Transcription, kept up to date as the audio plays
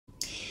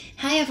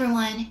Hi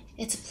everyone,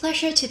 it's a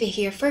pleasure to be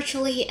here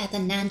virtually at the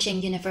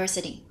Nanjing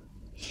University.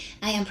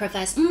 I am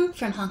Professor Ng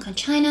from Hong Kong,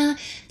 China.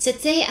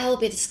 Today I will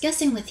be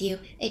discussing with you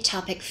a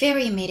topic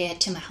very immediate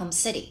to my home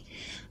city,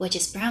 which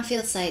is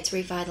Brownfield site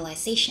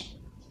revitalization.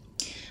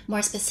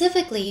 More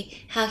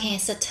specifically, how can a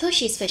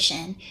Satoshi's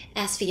vision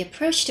as the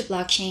approach to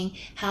blockchain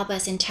help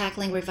us in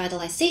tackling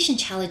revitalization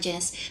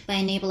challenges by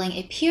enabling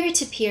a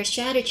peer-to-peer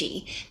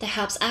strategy that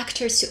helps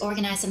actors to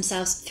organize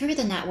themselves through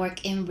the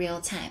network in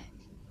real time?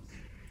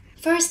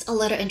 First, a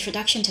little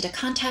introduction to the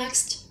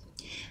context.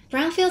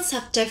 Brownfields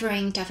have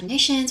differing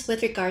definitions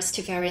with regards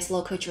to various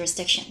local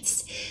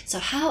jurisdictions. So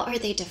how are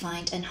they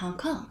defined in Hong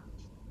Kong?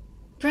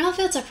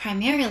 Brownfields are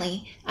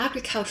primarily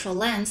agricultural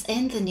lands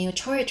in the new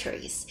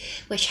territories,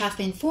 which have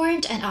been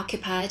formed and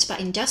occupied by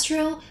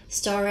industrial,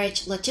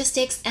 storage,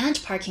 logistics, and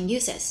parking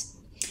uses.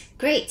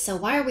 Great, so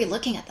why are we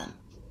looking at them?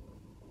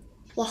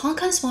 Well, Hong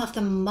Kong is one of the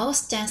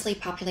most densely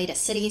populated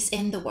cities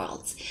in the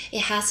world.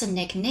 It has a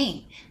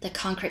nickname, the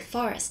Concrete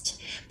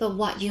Forest. But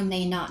what you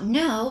may not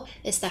know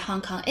is that Hong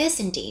Kong is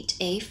indeed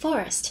a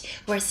forest,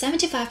 where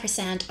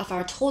 75% of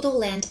our total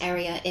land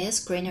area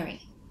is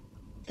greenery.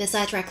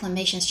 Besides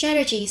reclamation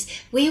strategies,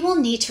 we will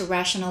need to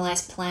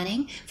rationalize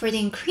planning for the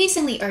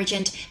increasingly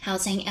urgent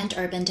housing and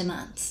urban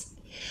demands.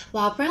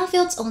 While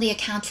brownfields only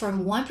account for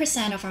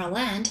 1% of our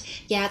land,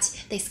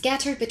 yet they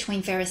scatter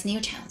between various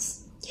new towns.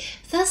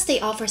 Thus,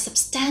 they offer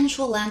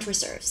substantial land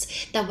reserves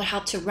that would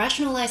help to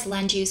rationalize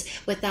land use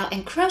without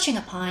encroaching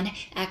upon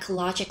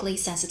ecologically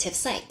sensitive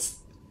sites.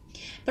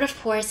 But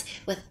of course,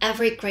 with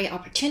every great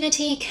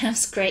opportunity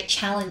comes great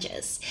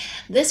challenges.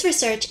 This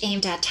research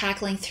aimed at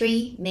tackling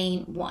three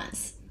main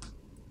ones.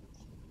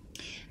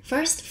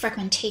 First,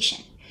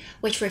 fragmentation,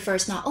 which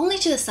refers not only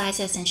to the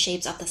sizes and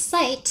shapes of the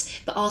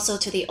site, but also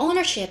to the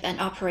ownership and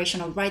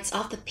operational rights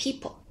of the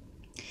people.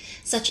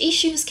 Such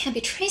issues can be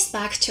traced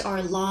back to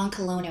our long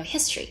colonial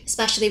history,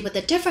 especially with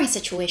the differing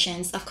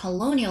situations of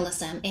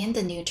colonialism in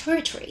the new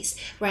territories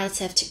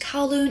relative to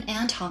Kowloon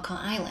and Hong Kong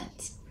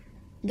Island.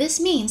 This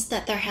means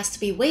that there has to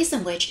be ways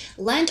in which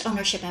land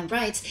ownership and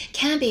rights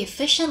can be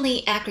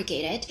efficiently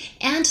aggregated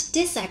and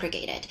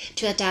disaggregated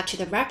to adapt to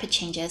the rapid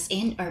changes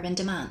in urban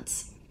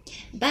demands.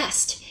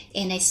 Best,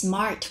 in a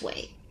smart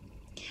way,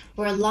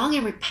 where long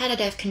and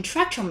repetitive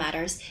contractual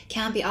matters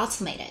can be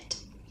automated.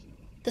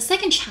 The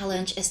second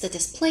challenge is the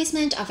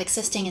displacement of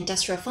existing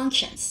industrial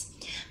functions.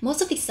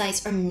 Most of these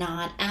sites are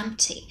not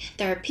empty.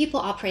 There are people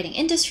operating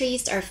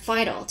industries that are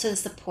vital to the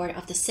support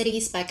of the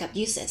city's backup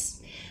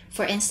uses.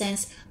 For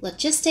instance,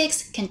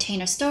 logistics,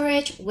 container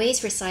storage,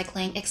 waste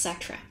recycling,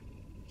 etc.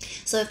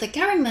 So if the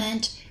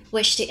government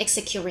wish to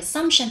execute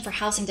resumption for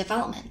housing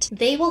development,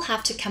 they will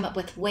have to come up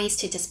with ways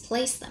to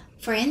displace them.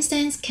 For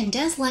instance,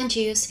 condense land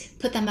use,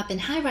 put them up in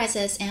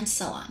high-rises, and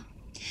so on.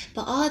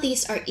 But all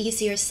these are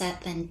easier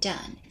said than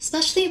done,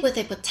 especially with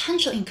a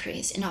potential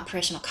increase in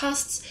operational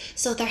costs,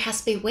 so there has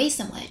to be ways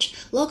in which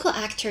local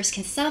actors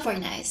can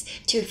self-organize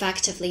to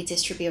effectively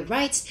distribute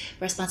rights,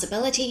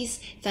 responsibilities,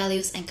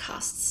 values, and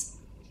costs.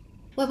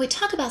 When we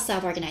talk about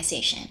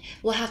self-organization,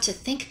 we'll have to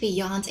think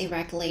beyond a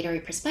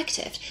regulatory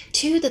perspective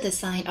to the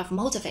design of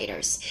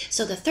motivators.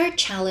 So the third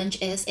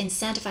challenge is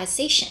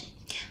incentivization,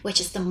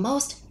 which is the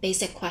most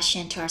basic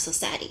question to our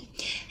society.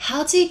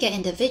 How do you get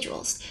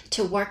individuals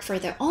to work for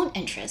their own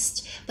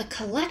interests, but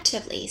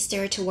collectively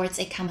steer towards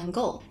a common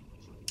goal?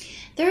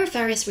 There are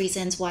various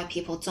reasons why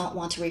people don't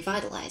want to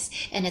revitalize,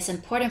 and it's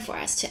important for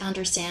us to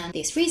understand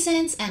these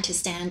reasons and to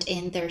stand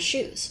in their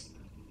shoes.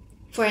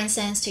 For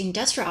instance, to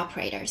industrial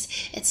operators,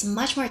 it's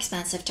much more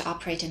expensive to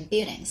operate in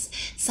buildings.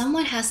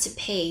 Someone has to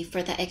pay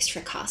for the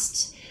extra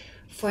costs.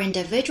 For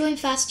individual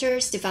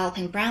investors,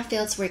 developing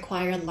brownfields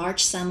require a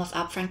large sum of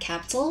upfront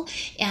capital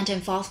and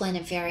involvement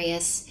in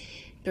various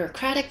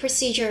bureaucratic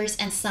procedures,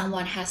 and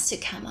someone has to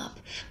come up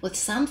with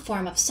some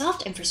form of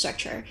soft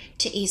infrastructure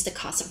to ease the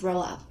cost of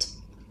rollout.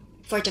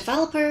 For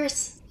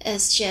developers,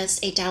 it's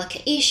just a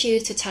delicate issue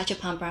to touch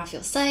upon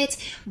brownfield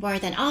sites. More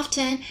than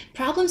often,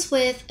 problems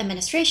with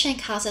administration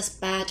causes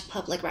bad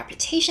public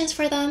reputations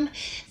for them.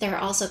 There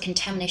are also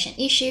contamination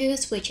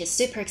issues, which is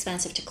super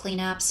expensive to clean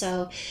up,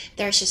 so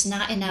there's just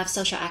not enough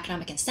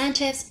socio-economic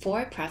incentives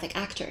for private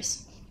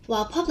actors.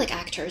 While public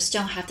actors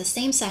don't have the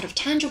same set of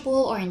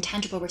tangible or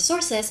intangible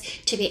resources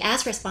to be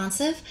as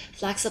responsive,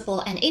 flexible,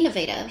 and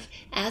innovative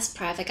as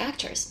private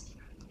actors.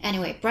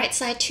 Anyway, bright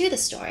side to the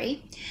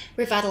story,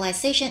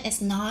 revitalization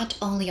is not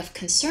only of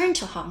concern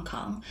to Hong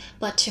Kong,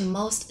 but to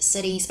most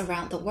cities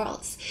around the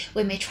world.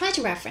 We may try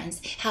to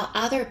reference how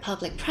other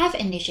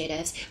public-private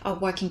initiatives are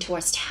working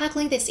towards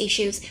tackling these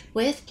issues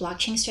with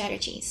blockchain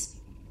strategies.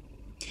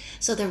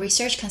 So the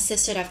research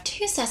consisted of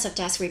 2 sets of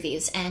desk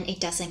reviews and a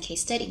dozen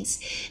case studies.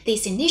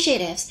 These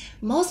initiatives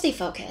mostly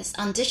focus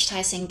on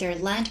digitizing their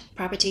land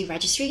property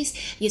registries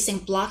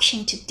using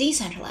blockchain to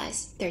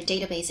decentralize their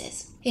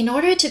databases. In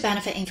order to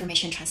benefit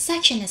information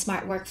transaction and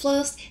smart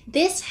workflows,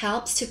 this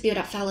helps to build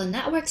up fellow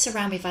networks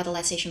around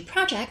revitalization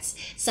projects,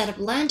 set up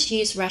land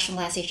use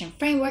rationalization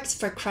frameworks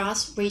for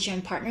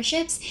cross-region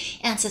partnerships,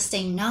 and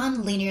sustain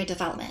non-linear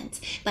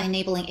development by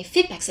enabling a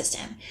feedback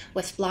system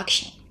with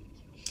blockchain.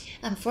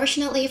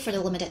 Unfortunately, for the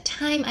limited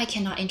time, I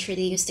cannot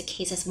introduce the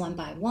cases one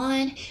by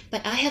one,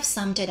 but I have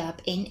summed it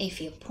up in a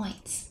few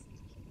points.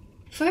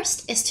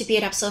 First is to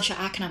build up social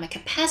economic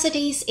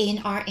capacities in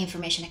our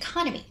information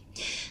economy.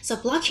 So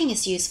blockchain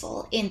is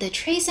useful in the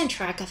trace and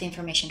track of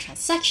information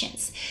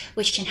transactions,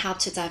 which can help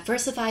to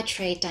diversify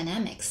trade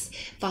dynamics,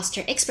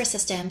 foster expert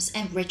systems,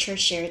 and richer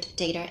shared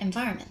data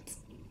environments.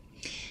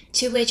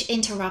 To which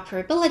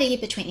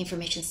interoperability between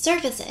information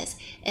services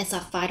is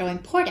of vital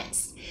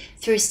importance.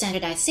 Through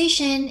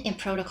standardization in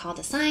protocol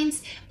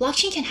designs,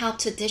 blockchain can help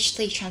to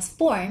digitally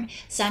transform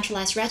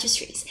centralized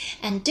registries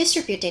and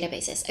distribute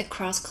databases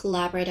across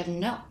collaborative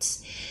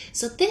nodes.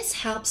 So this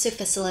helps to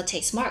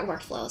facilitate smart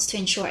workflows to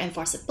ensure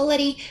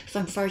enforceability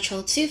from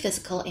virtual to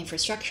physical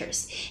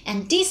infrastructures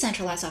and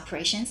decentralized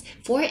operations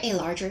for a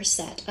larger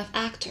set of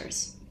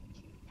actors.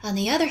 On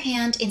the other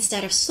hand,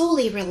 instead of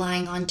solely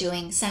relying on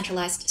doing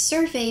centralized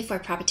survey for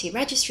property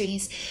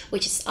registries,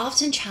 which is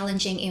often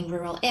challenging in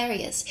rural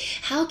areas,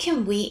 how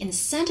can we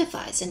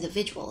incentivize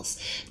individuals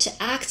to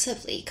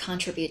actively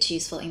contribute to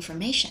useful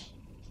information?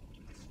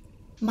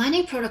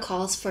 Mining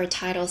protocols for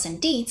titles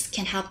and deeds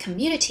can help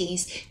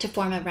communities to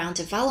form around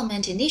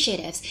development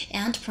initiatives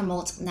and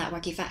promote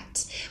network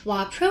effects,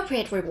 while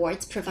appropriate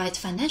rewards provide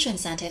financial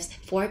incentives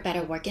for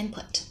better work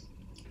input.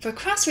 For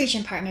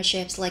cross-region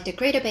partnerships like the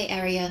Greater Bay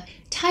Area,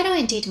 title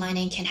and deed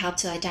mining can help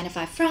to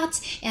identify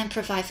frauds and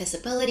provide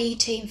visibility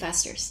to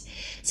investors.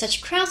 Such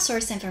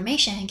crowdsourced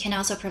information can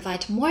also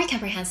provide more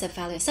comprehensive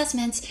value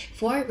assessments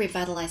for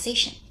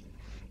revitalization.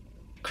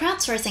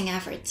 Crowdsourcing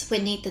efforts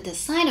would need the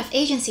design of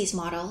agencies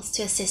models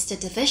to assist the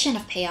division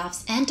of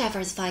payoffs and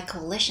diversify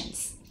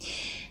coalitions.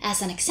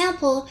 As an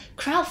example,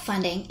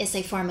 crowdfunding is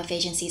a form of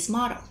agencies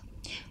model,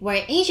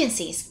 where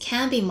agencies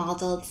can be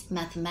modeled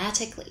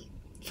mathematically.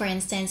 For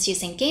instance,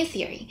 using game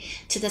theory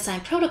to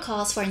design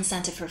protocols for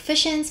incentive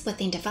provisions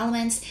within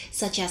developments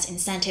such as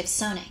incentive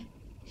zoning,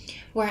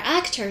 where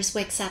actors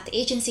will accept the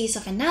agencies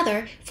of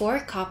another for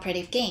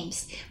cooperative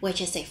games, which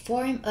is a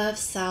form of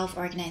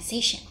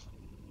self-organization.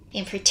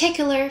 In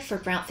particular, for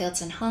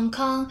brownfields in Hong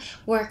Kong,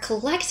 where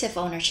collective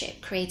ownership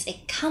creates a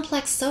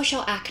complex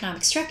social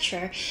economic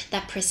structure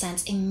that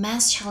presents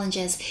immense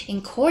challenges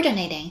in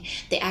coordinating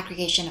the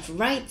aggregation of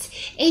rights,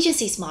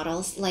 agencies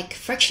models like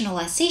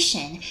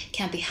fractionalization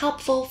can be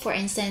helpful. For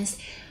instance,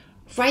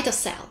 right of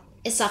sale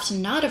is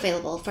often not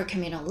available for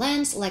communal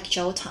lands like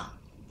Zhoutang,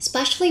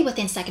 especially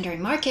within secondary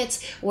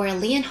markets where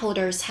lien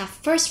holders have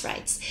first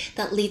rights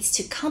that leads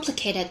to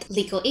complicated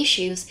legal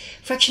issues.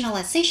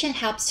 Fractionalization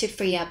helps to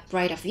free up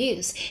right of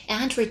use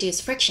and reduce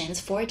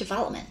frictions for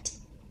development.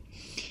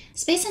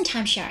 Space and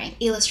time sharing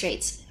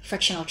illustrates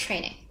frictional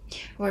trading,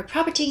 where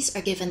properties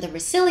are given the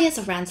resilience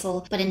of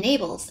rental but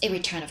enables a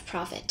return of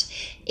profit.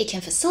 It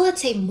can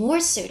facilitate more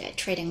suited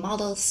trading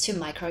models to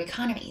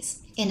microeconomies,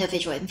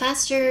 individual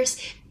investors,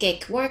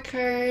 gig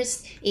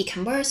workers,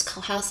 e-commerce,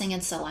 co-housing,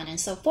 and so on and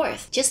so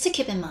forth. Just to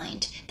keep in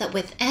mind that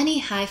with any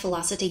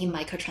high-velocity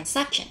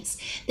microtransactions,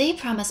 they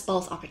promise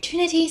both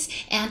opportunities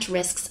and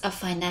risks of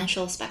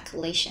financial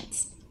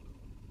speculations.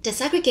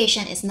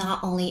 Disaggregation is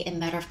not only a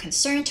matter of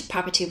concern to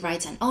property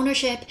rights and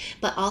ownership,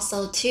 but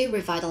also to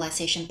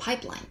revitalization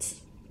pipelines.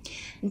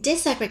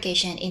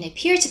 Disaggregation in a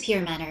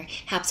peer-to-peer manner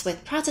helps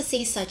with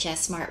processes such as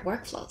smart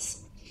workflows,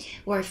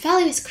 where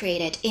value is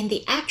created in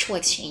the actual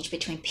exchange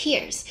between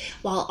peers,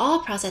 while all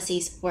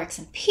processes, works,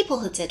 and people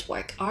who did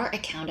work are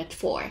accounted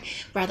for,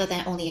 rather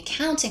than only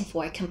accounting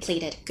for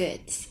completed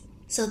goods.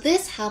 So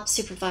this helps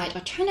to provide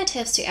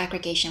alternatives to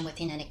aggregation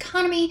within an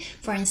economy.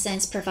 For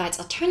instance, provides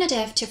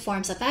alternative to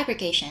forms of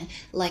aggregation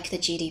like the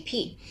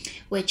GDP,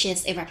 which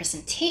is a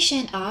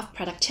representation of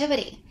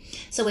productivity.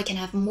 So we can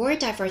have more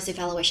diverse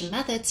evaluation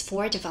methods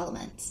for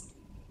developments.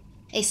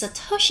 A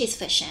Satoshi's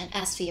vision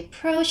as the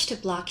approach to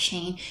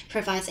blockchain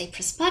provides a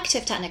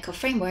prospective technical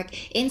framework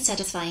in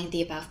satisfying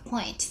the above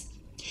points.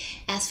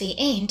 As we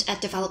aimed at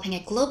developing a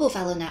global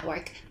value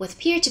network with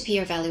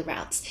peer-to-peer value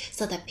routes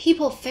so that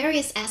people of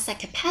various asset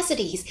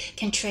capacities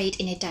can trade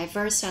in a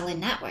diverse value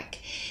network.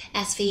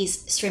 As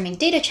these streaming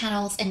data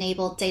channels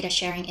enable data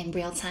sharing in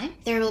real time,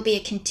 there will be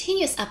a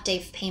continuous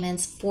update of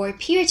payments for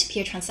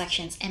peer-to-peer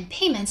transactions, and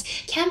payments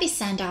can be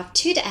sent off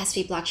to the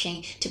SV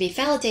blockchain to be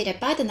validated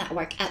by the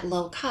network at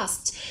low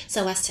costs,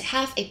 so as to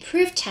have a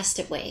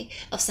proof-tested way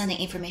of sending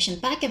information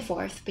back and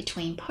forth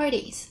between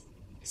parties.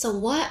 So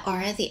what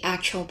are the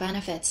actual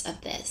benefits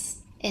of this?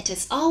 It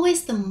is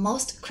always the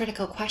most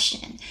critical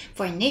question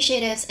for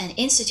initiatives and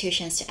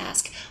institutions to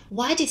ask: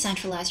 why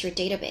decentralize your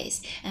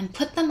database and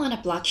put them on a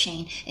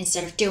blockchain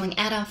instead of doing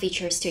add-on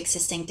features to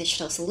existing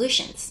digital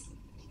solutions?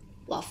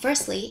 Well,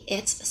 firstly,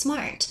 it's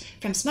smart.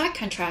 From smart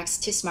contracts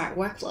to smart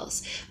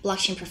workflows,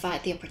 blockchain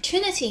provide the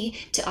opportunity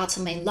to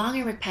automate long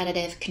and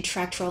repetitive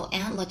contractual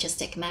and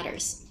logistic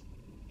matters.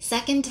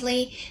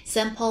 Secondly,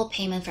 simple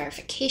payment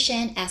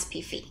verification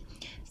 (SPV).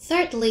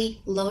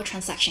 Thirdly, low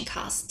transaction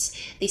costs.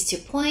 These 2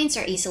 points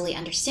are easily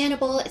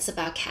understandable. It's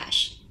about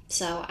cash.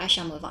 So I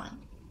shall move on.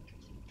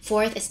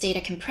 Fourth is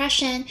data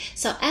compression.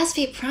 So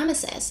SV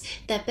promises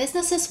that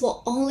businesses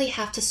will only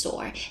have to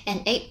store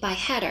an 8-byte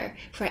header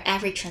for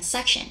every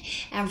transaction,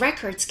 and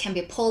records can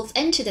be pulled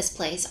into this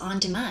place on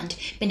demand,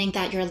 meaning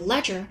that your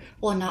ledger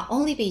will not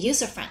only be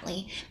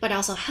user-friendly, but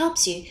also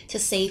helps you to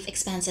save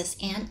expenses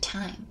and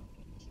time.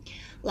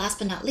 Last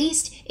but not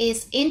least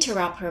is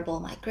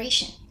interoperable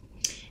migration.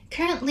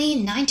 Currently,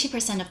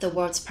 90% of the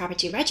world's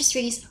property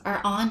registries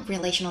are on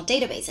relational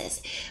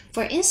databases.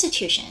 For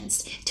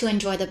institutions to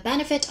enjoy the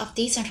benefit of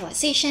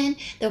decentralization,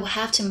 they will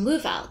have to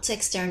move out to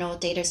external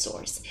data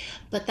source.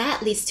 But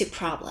that leads to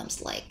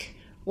problems like,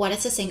 what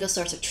is a single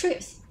source of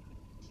truth?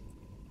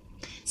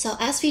 So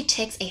SV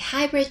takes a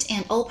hybrid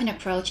and open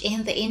approach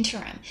in the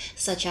interim,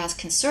 such as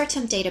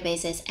consortium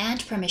databases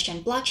and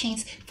permission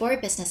blockchains for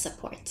business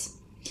support.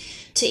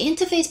 To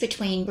interface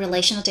between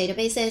relational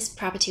databases,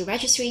 property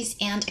registries,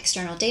 and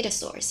external data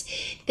stores,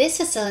 this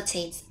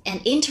facilitates an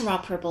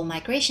interoperable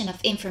migration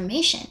of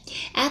information.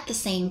 At the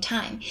same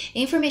time,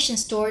 information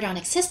stored on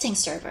existing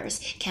servers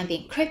can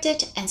be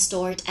encrypted and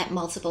stored at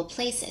multiple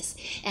places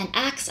and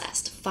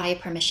accessed via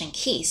permission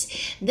keys.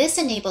 This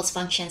enables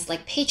functions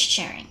like page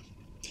sharing,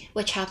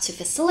 which help to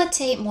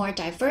facilitate more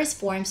diverse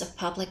forms of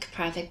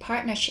public-private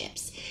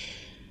partnerships.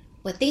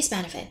 With these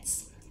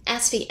benefits,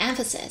 SV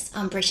emphasis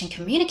on bridging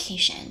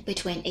communication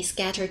between a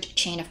scattered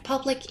chain of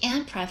public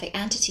and private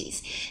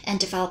entities and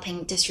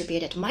developing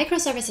distributed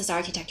microservices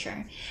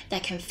architecture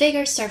that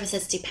configures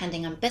services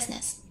depending on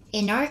business.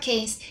 In our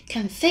case,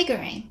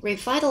 configuring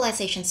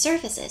revitalization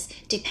services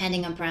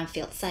depending on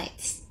brownfield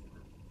sites.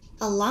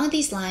 Along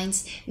these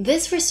lines,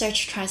 this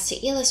research tries to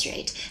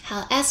illustrate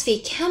how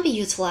SV can be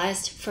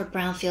utilized for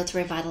brownfield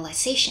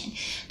revitalization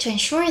to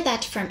ensure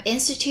that from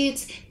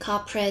institutes,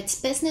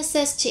 corporates,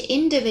 businesses to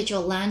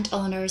individual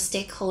landowners,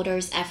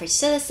 stakeholders, average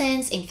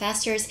citizens,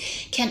 investors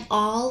can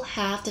all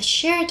have the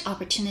shared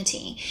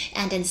opportunity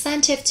and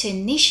incentive to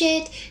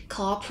initiate,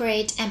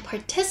 cooperate, and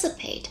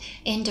participate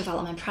in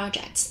development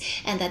projects,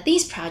 and that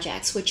these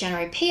projects would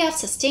generate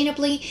payoffs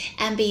sustainably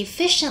and be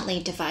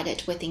efficiently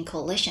divided within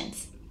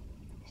coalitions.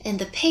 In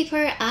the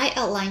paper, I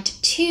outlined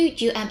 2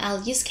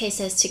 UML use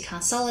cases to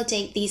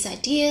consolidate these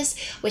ideas,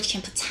 which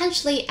can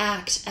potentially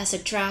act as a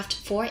draft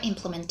for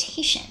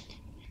implementation.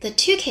 The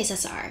 2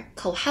 cases are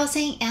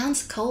co-housing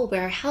and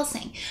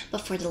co-warehousing,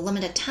 but for the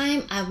limited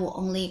time, I will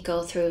only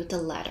go through the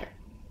latter.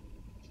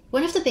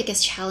 One of the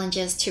biggest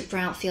challenges to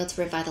brownfield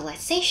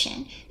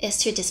revitalization is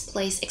to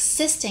displace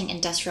existing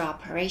industrial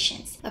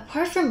operations.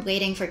 Apart from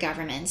waiting for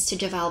governments to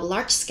develop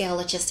large-scale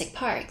logistic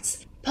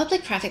parks,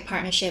 public-private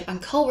partnership on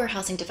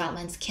co-warehousing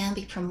developments can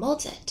be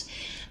promoted.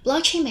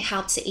 Blockchain may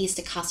help to ease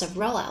the cost of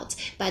rollout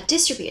by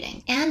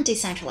distributing and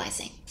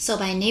decentralizing. So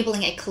by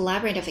enabling a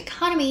collaborative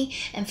economy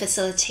and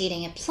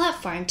facilitating a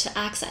platform to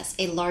access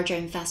a larger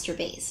investor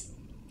base.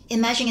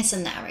 Imagine a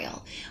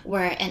scenario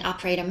where an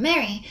operator,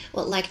 Mary,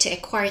 would like to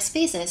acquire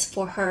spaces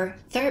for her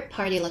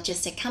third-party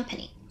logistic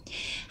company.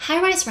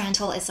 High-rise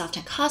rental is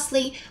often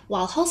costly,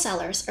 while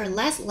wholesalers are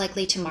less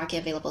likely to market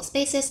available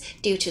spaces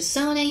due to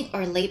zoning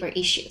or labor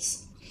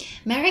issues.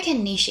 Mary can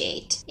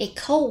initiate a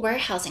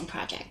co-warehousing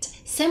project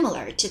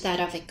similar to that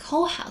of a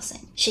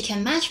co-housing. She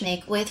can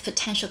matchmake with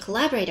potential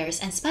collaborators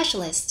and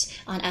specialists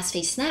on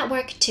SV's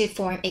network to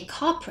form a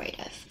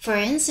cooperative. For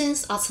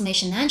instance,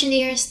 automation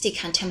engineers,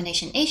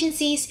 decontamination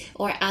agencies,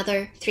 or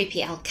other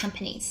 3PL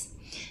companies.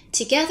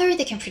 Together,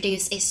 they can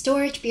produce a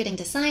storage building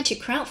designed to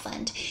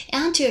crowdfund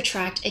and to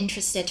attract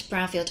interested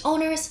brownfield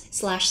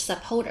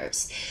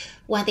owners/subholders.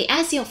 When the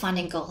ICO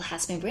funding goal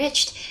has been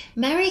reached,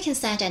 Mary can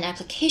send an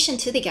application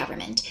to the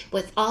government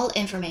with all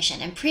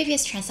information and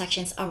previous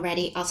transactions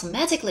already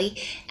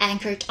automatically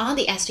anchored on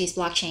the SV's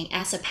blockchain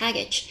as a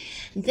package.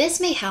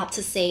 This may help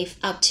to save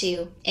up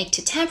to 8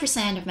 to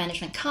 10% of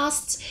management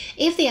costs.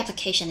 If the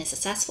application is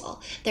successful,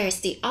 there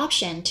is the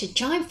option to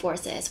join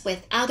forces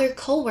with other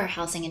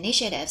co-warehousing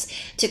initiatives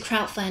to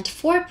crowdfund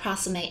for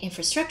approximate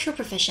infrastructure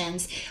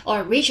provisions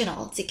or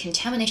regional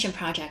decontamination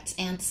projects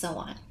and so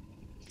on.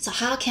 So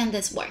how can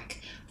this work?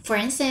 For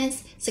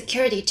instance,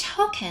 security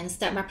tokens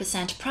that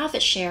represent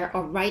profit share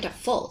or right of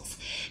votes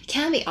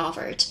can be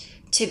offered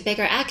to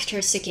bigger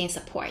actors to gain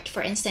support,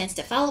 for instance,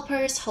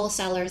 developers,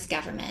 wholesalers,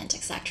 government,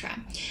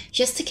 etc.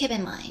 Just to keep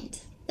in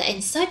mind that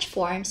in such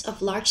forms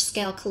of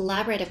large-scale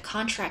collaborative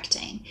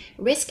contracting,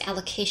 risk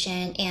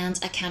allocation and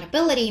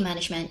accountability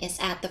management is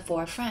at the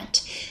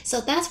forefront. So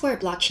that's where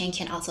blockchain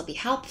can also be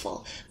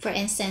helpful. For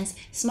instance,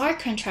 smart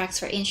contracts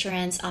for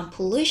insurance on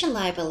pollution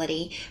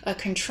liability or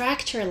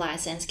contractor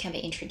license can be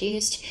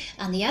introduced.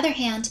 On the other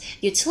hand,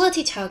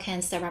 utility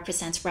tokens that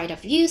represent right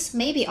of use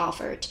may be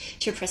offered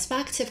to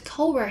prospective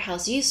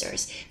co-warehouse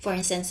users, for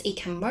instance,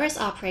 e-commerce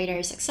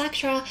operators,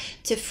 etc.,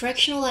 to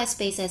frictionalize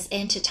spaces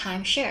into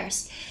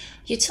timeshares.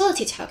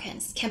 Utility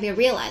tokens can be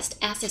realized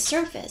as a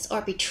service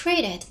or be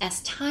traded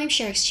as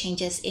timeshare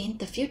exchanges in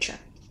the future.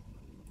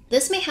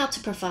 This may help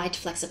to provide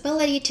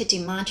flexibility to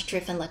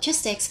demand-driven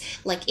logistics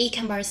like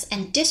e-commerce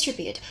and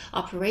distribute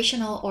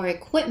operational or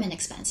equipment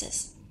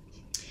expenses.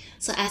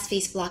 so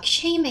SV's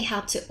blockchain may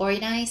help to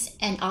organize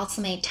and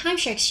automate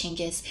timeshare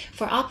exchanges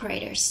for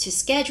operators to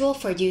schedule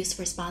for use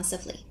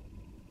responsively.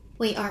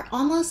 We are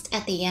almost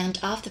at the end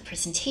of the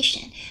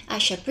presentation. I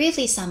shall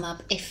briefly sum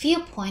up a few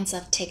points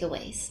of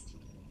takeaways.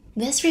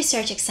 This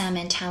research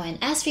examined how an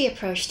SV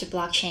approach to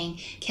blockchain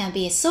can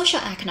be a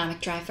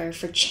social-economic driver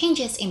for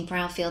changes in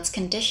brownfield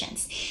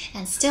conditions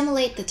and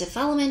stimulate the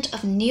development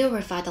of new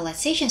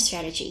revitalization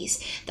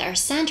strategies that are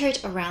centered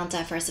around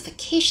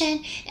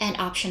diversification and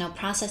optional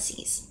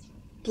processes.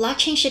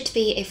 Blockchain should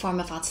be a form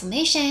of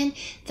automation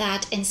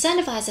that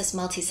incentivizes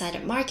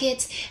multi-sided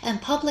markets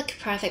and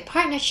public-private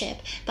partnership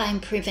by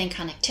improving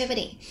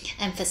connectivity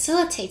and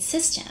facilitates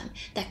systems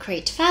that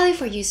create value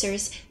for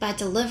users by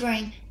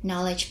delivering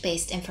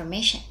knowledge-based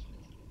information.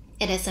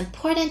 It is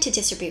important to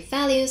distribute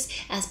values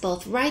as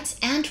both rights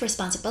and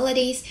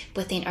responsibilities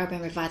within urban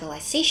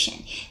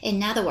revitalization.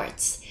 In other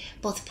words,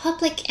 both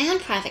public and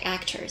private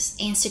actors,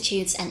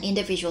 institutes, and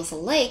individuals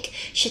alike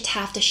should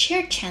have the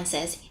shared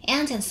chances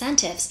and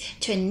incentives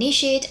to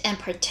initiate and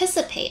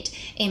participate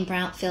in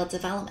brownfield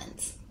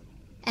developments.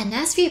 An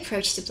SV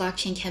approach to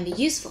blockchain can be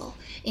useful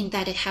in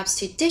that it helps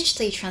to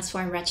digitally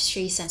transform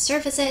registries and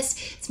services,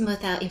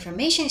 smooth out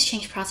information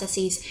exchange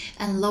processes,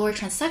 and lower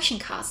transaction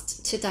costs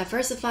to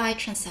diversify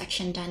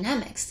transaction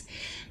dynamics.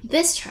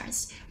 This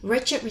turns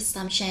rigid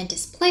resumption,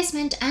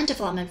 displacement, and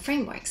development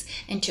frameworks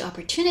into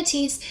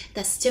opportunities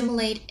that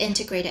stimulate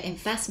integrated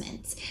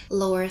investments,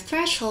 lower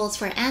thresholds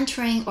for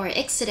entering or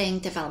exiting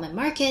development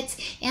markets,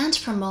 and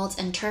promote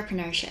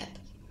entrepreneurship.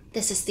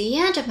 This is the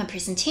end of my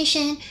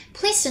presentation.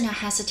 Please do not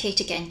hesitate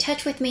to get in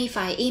touch with me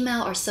via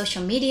email or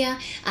social media.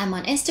 I'm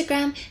on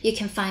Instagram. You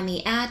can find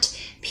me at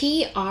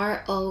provides.ism.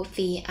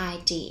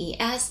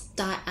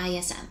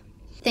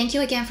 Thank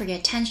you again for your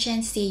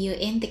attention. See you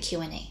in the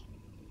Q&A.